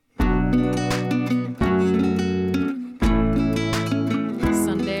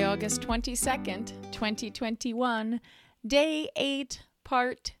August 22nd, 2021, Day 8,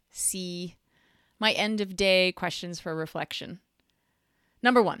 Part C. My end of day questions for reflection.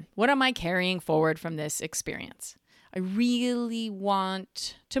 Number 1, what am I carrying forward from this experience? I really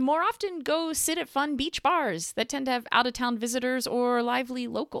want to more often go sit at fun beach bars that tend to have out-of-town visitors or lively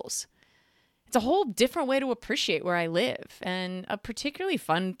locals. It's a whole different way to appreciate where I live and a particularly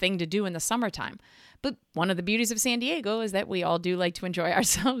fun thing to do in the summertime. But one of the beauties of San Diego is that we all do like to enjoy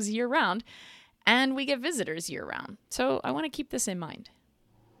ourselves year-round, and we get visitors year-round. So I want to keep this in mind.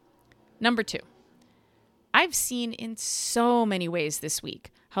 Number 2, I've seen in so many ways this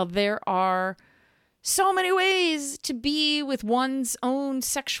week how there are so many ways to be with one's own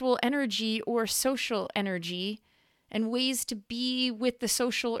sexual energy or social energy, and ways to be with the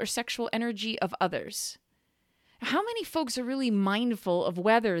social or sexual energy of others. How many folks are really mindful of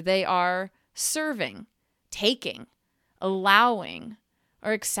whether they are serving, taking, allowing,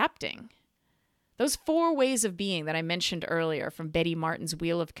 or accepting? Those 4 ways of being that I mentioned earlier from Betty Martin's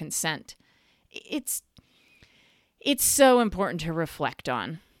Wheel of Consent, it's so important to reflect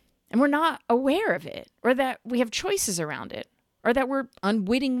on. And we're not aware of it, or that we have choices around it, or that we're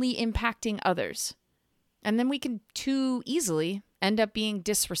unwittingly impacting others. And then we can too easily end up being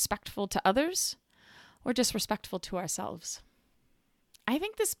disrespectful to others or disrespectful to ourselves. I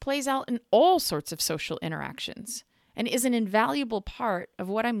think this plays out in all sorts of social interactions and is an invaluable part of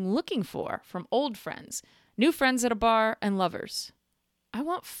what I'm looking for from old friends, new friends at a bar, and lovers. I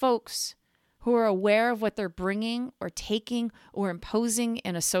want folks who are aware of what they're bringing or taking or imposing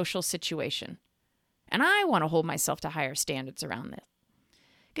in a social situation. And I want to hold myself to higher standards around this,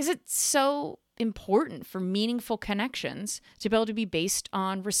 because it's so important for meaningful connections to be able to be based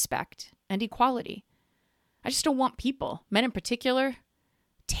on respect and equality. I just don't want people, men in particular,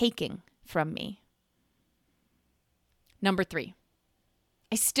 taking from me. Number 3,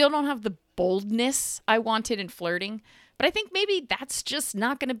 I still don't have the boldness I wanted in flirting, but I think maybe that's just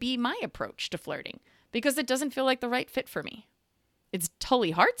not going to be my approach to flirting because it doesn't feel like the right fit for me. It's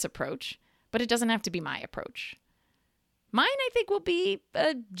Tully Hart's approach, but it doesn't have to be my approach. Mine, I think, will be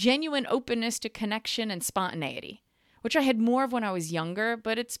a genuine openness to connection and spontaneity, which I had more of when I was younger,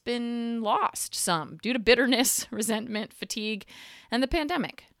 but it's been lost some due to bitterness, resentment, fatigue, and the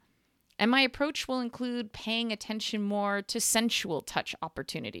pandemic. And my approach will include paying attention more to sensual touch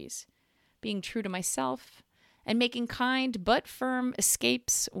opportunities, being true to myself, and making kind but firm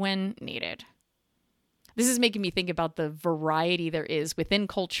escapes when needed. This is making me think about the variety there is within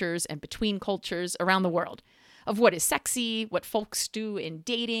cultures and between cultures around the world, of what is sexy, what folks do in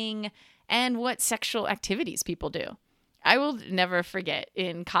dating, and what sexual activities people do. I will never forget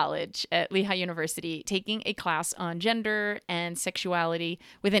in college at Lehigh University taking a class on gender and sexuality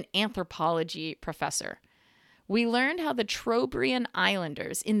with an anthropology professor. We learned how the Trobriand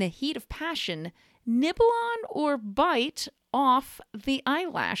Islanders, in the heat of passion, nibble on or bite off the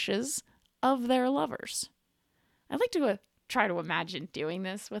eyelashes of their lovers. I'd like to try to imagine doing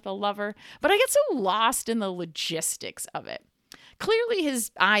this with a lover, but I get so lost in the logistics of it. Clearly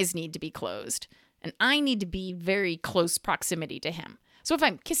his eyes need to be closed, and I need to be very close proximity to him. So if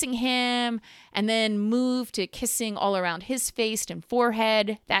I'm kissing him and then move to kissing all around his face and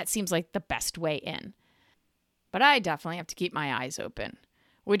forehead, that seems like the best way in. But I definitely have to keep my eyes open,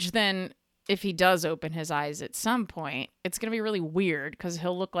 which then, if he does open his eyes at some point, it's going to be really weird because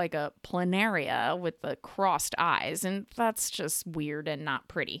he'll look like a planaria with the crossed eyes, and that's just weird and not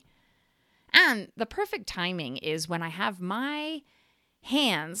pretty. And the perfect timing is when I have my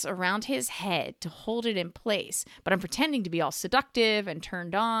hands around his head to hold it in place, but I'm pretending to be all seductive and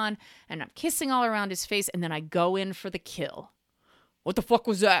turned on, and I'm kissing all around his face, and then I go in for the kill. What the fuck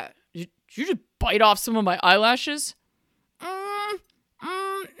was that? Did you just bite off some of my eyelashes?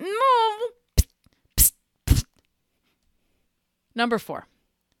 No. Number 4.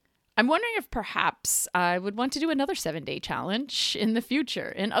 I'm wondering if perhaps I would want to do another 7-day challenge in the future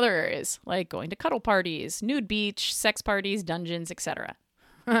in other areas, like going to cuddle parties, nude beach, sex parties, dungeons, etc.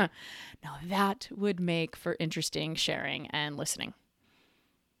 Now that would make for interesting sharing and listening.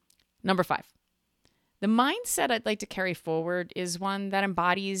 Number 5. The mindset I'd like to carry forward is one that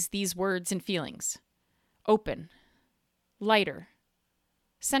embodies these words and feelings. Open, lighter,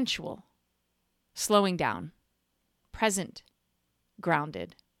 sensual, slowing down, present,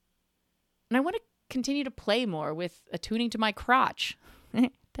 grounded. And I want to continue to play more with attuning to my crotch.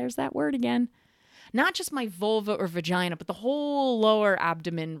 There's that word again. Not just my vulva or vagina, but the whole lower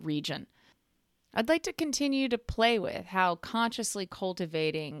abdomen region. I'd like to continue to play with how consciously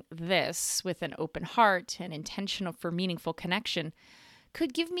cultivating this with an open heart and intentional for meaningful connection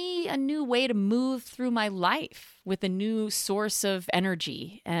could give me a new way to move through my life with a new source of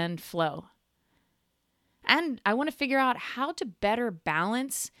energy and flow. And I want to figure out how to better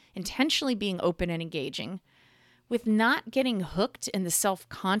balance intentionally being open and engaging with not getting hooked in the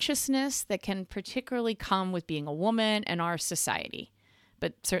self-consciousness that can particularly come with being a woman in our society,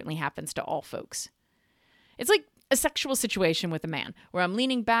 but certainly happens to all folks. It's like a sexual situation with a man where I'm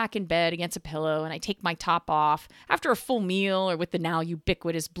leaning back in bed against a pillow and I take my top off after a full meal or with the now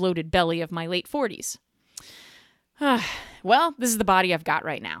ubiquitous bloated belly of my late 40s. Well, this is the body I've got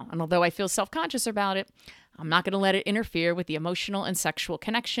right now, and although I feel self-conscious about it, I'm not going to let it interfere with the emotional and sexual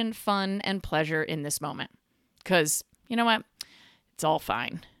connection, fun, and pleasure in this moment. Because, you know what? It's all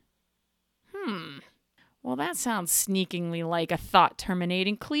fine. Well, that sounds sneakingly like a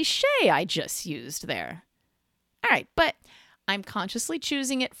thought-terminating cliche I just used there. All right, but I'm consciously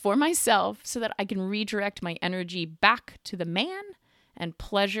choosing it for myself so that I can redirect my energy back to the man and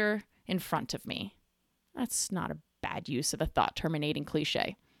pleasure in front of me. That's not a bad use of a thought-terminating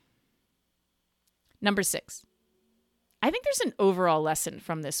cliche. Number 6. I think there's an overall lesson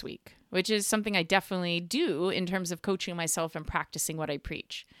from this week, which is something I definitely do in terms of coaching myself and practicing what I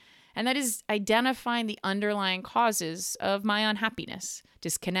preach. And that is identifying the underlying causes of my unhappiness,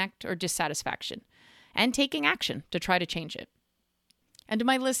 disconnect, or dissatisfaction, and taking action to try to change it. And to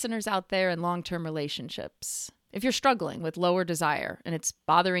my listeners out there in long-term relationships, if you're struggling with lower desire and it's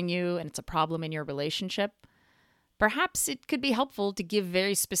bothering you and it's a problem in your relationship, perhaps it could be helpful to give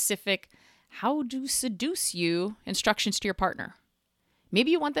very specific how to seduce you instructions to your partner.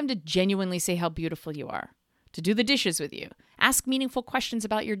 Maybe you want them to genuinely say how beautiful you are, to do the dishes with you, ask meaningful questions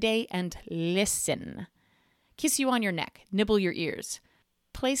about your day, and listen. Kiss you on your neck, nibble your ears.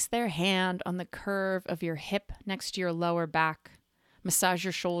 Place their hand on the curve of your hip next to your lower back. Massage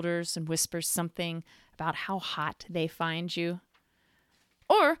your shoulders and whisper something about how hot they find you.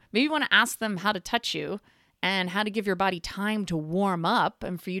 Or maybe you want to ask them how to touch you and how to give your body time to warm up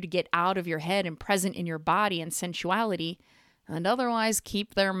and for you to get out of your head and present in your body and sensuality, and otherwise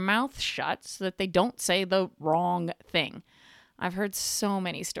keep their mouth shut so that they don't say the wrong thing. I've heard so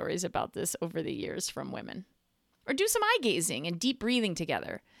many stories about this over the years from women. Or do some eye gazing and deep breathing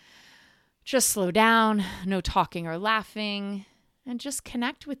together. Just slow down, no talking or laughing, and just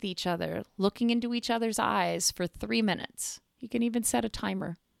connect with each other, looking into each other's eyes for 3 minutes. You can even set a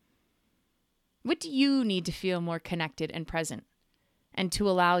timer. What do you need to feel more connected and present, and to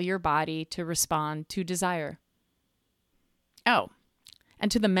allow your body to respond to desire? Oh, and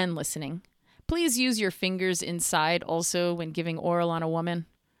to the men listening, please use your fingers inside also when giving oral on a woman,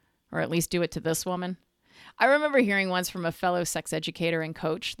 or at least do it to this woman. I remember hearing once from a fellow sex educator and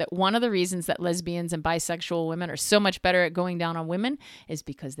coach that one of the reasons that lesbians and bisexual women are so much better at going down on women is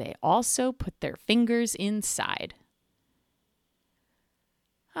because they also put their fingers inside.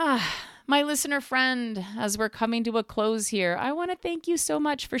 My listener friend, as we're coming to a close here, I want to thank you so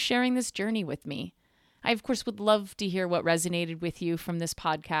much for sharing this journey with me. I, of course, would love to hear what resonated with you from this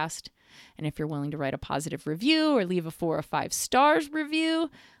podcast. And if you're willing to write a positive review or leave a 4 or 5 stars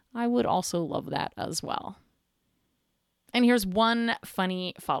review, I would also love that as well. And here's one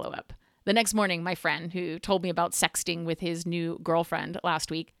funny follow-up. The next morning, my friend, who told me about sexting with his new girlfriend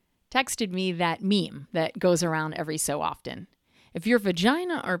last week, texted me that meme that goes around every so often. If your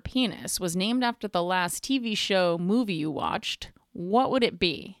vagina or penis was named after the last TV show movie you watched, what would it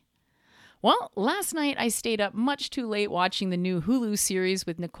be? Well, last night I stayed up much too late watching the new Hulu series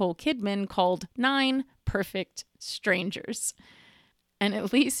with Nicole Kidman called 9 Perfect Strangers. And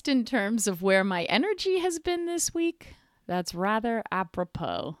at least in terms of where my energy has been this week, that's rather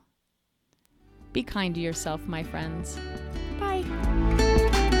apropos. Be kind to yourself, my friends.